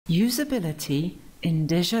Usability in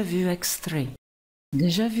Déjà X3.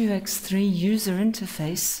 Déjà X3 user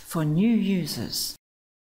interface for new users.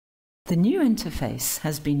 The new interface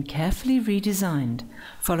has been carefully redesigned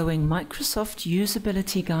following Microsoft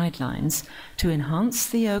usability guidelines to enhance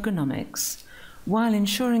the ergonomics while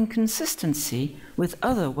ensuring consistency with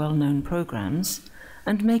other well-known programs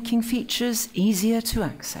and making features easier to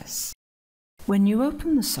access. When you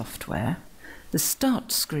open the software, the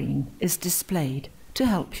Start screen is displayed to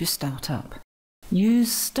help you start up.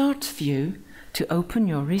 Use Start View to open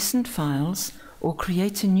your recent files or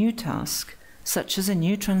create a new task, such as a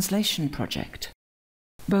new translation project.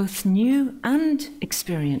 Both new and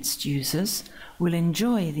experienced users will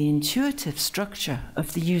enjoy the intuitive structure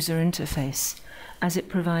of the user interface, as it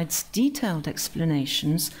provides detailed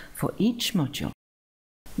explanations for each module.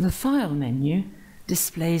 The File menu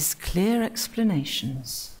displays clear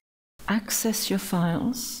explanations. Access your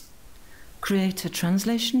files, create a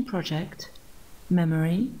translation project,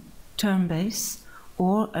 memory, term-based,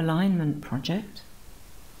 or alignment project,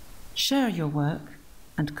 share your work,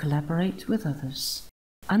 and collaborate with others.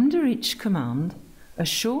 Under each command, a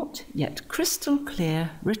short yet crystal clear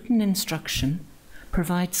written instruction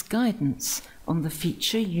provides guidance on the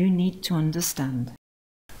feature you need to understand.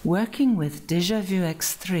 Working with Déjà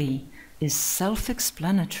X3 is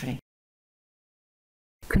self-explanatory.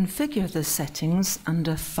 Configure the settings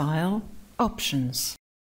under File, Options.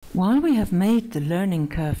 While we have made the learning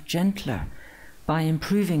curve gentler by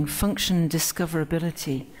improving function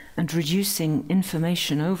discoverability and reducing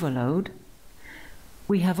information overload,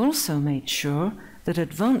 we have also made sure that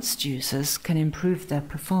advanced users can improve their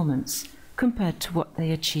performance compared to what they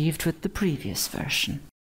achieved with the previous version.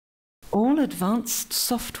 All advanced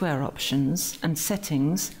software options and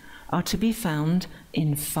settings are to be found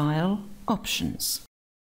in File, Options.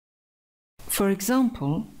 For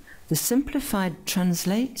example, the simplified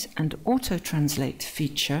Translate and Auto-Translate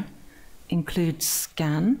feature includes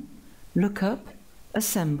Scan, Lookup,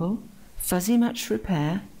 Assemble, Fuzzy Match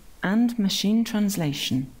Repair, and Machine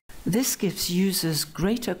Translation. This gives users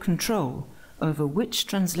greater control over which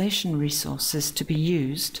translation resources to be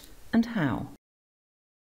used and how.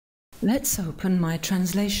 Let's open my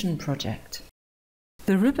translation project.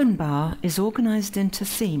 The ribbon bar is organized into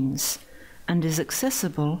themes and is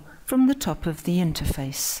accessible from the top of the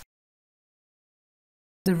interface.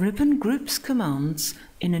 The ribbon groups commands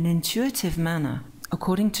in an intuitive manner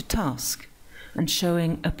according to task and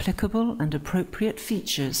showing applicable and appropriate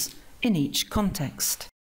features in each context.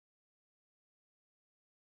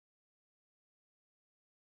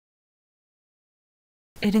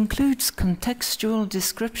 It includes contextual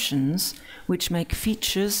descriptions which make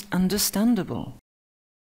features understandable.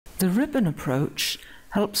 The ribbon approach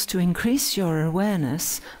helps to increase your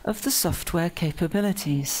awareness of the software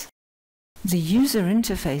capabilities. The user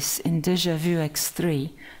interface in Déjà X3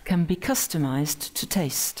 can be customized to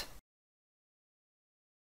taste.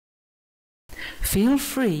 Feel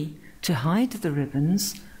free to hide the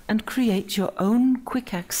ribbons and create your own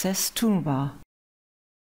quick access toolbar.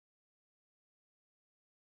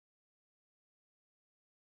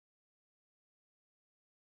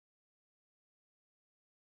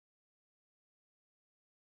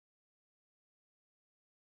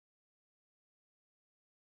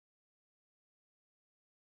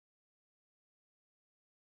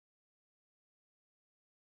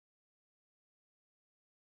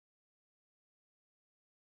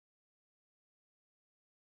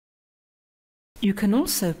 You can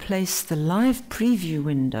also place the live preview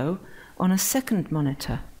window on a second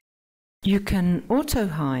monitor. You can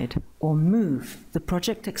auto-hide or move the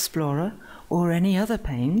Project Explorer or any other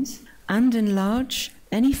panes and enlarge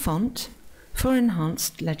any font for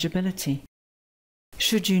enhanced legibility.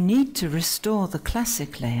 Should you need to restore the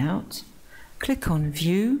classic layout, click on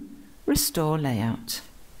View, Restore Layout.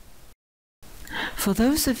 For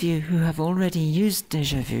those of you who have already used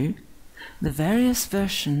Déjà Vu, the various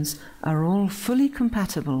versions are all fully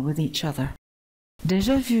compatible with each other.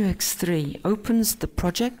 Déjà X3 opens the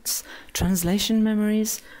projects, translation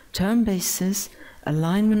memories, term bases,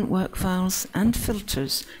 alignment work files, and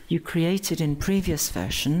filters you created in previous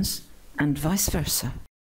versions, and vice versa.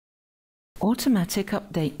 Automatic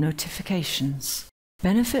update notifications.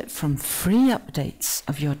 Benefit from free updates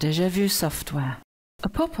of your Déjà Vu software. A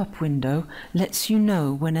pop-up window lets you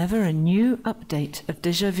know whenever a new update of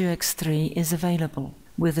Déjà X3 is available,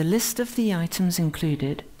 with a list of the items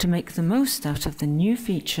included to make the most out of the new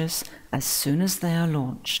features as soon as they are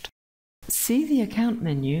launched. See the account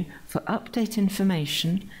menu for update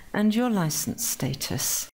information and your license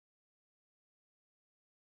status.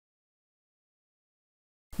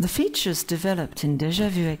 The features developed in Déjà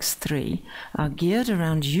X3 are geared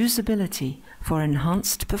around usability for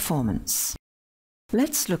enhanced performance.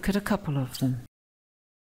 Let's look at a couple of them.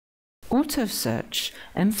 Auto search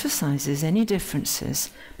emphasizes any differences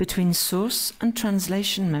between source and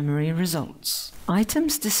translation memory results.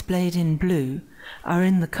 Items displayed in blue are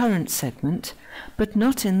in the current segment, but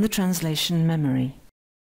not in the translation memory.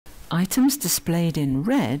 Items displayed in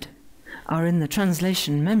red are in the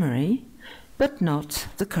translation memory, but not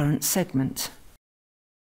the current segment.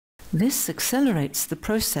 This accelerates the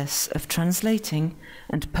process of translating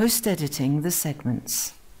and post-editing the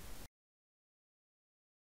segments.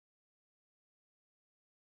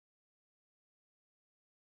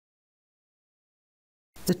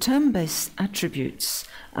 The term-based attributes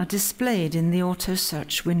are displayed in the auto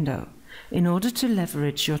search window in order to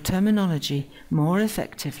leverage your terminology more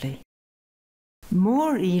effectively.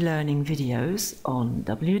 More e-learning videos on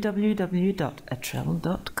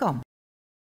www.atril.com.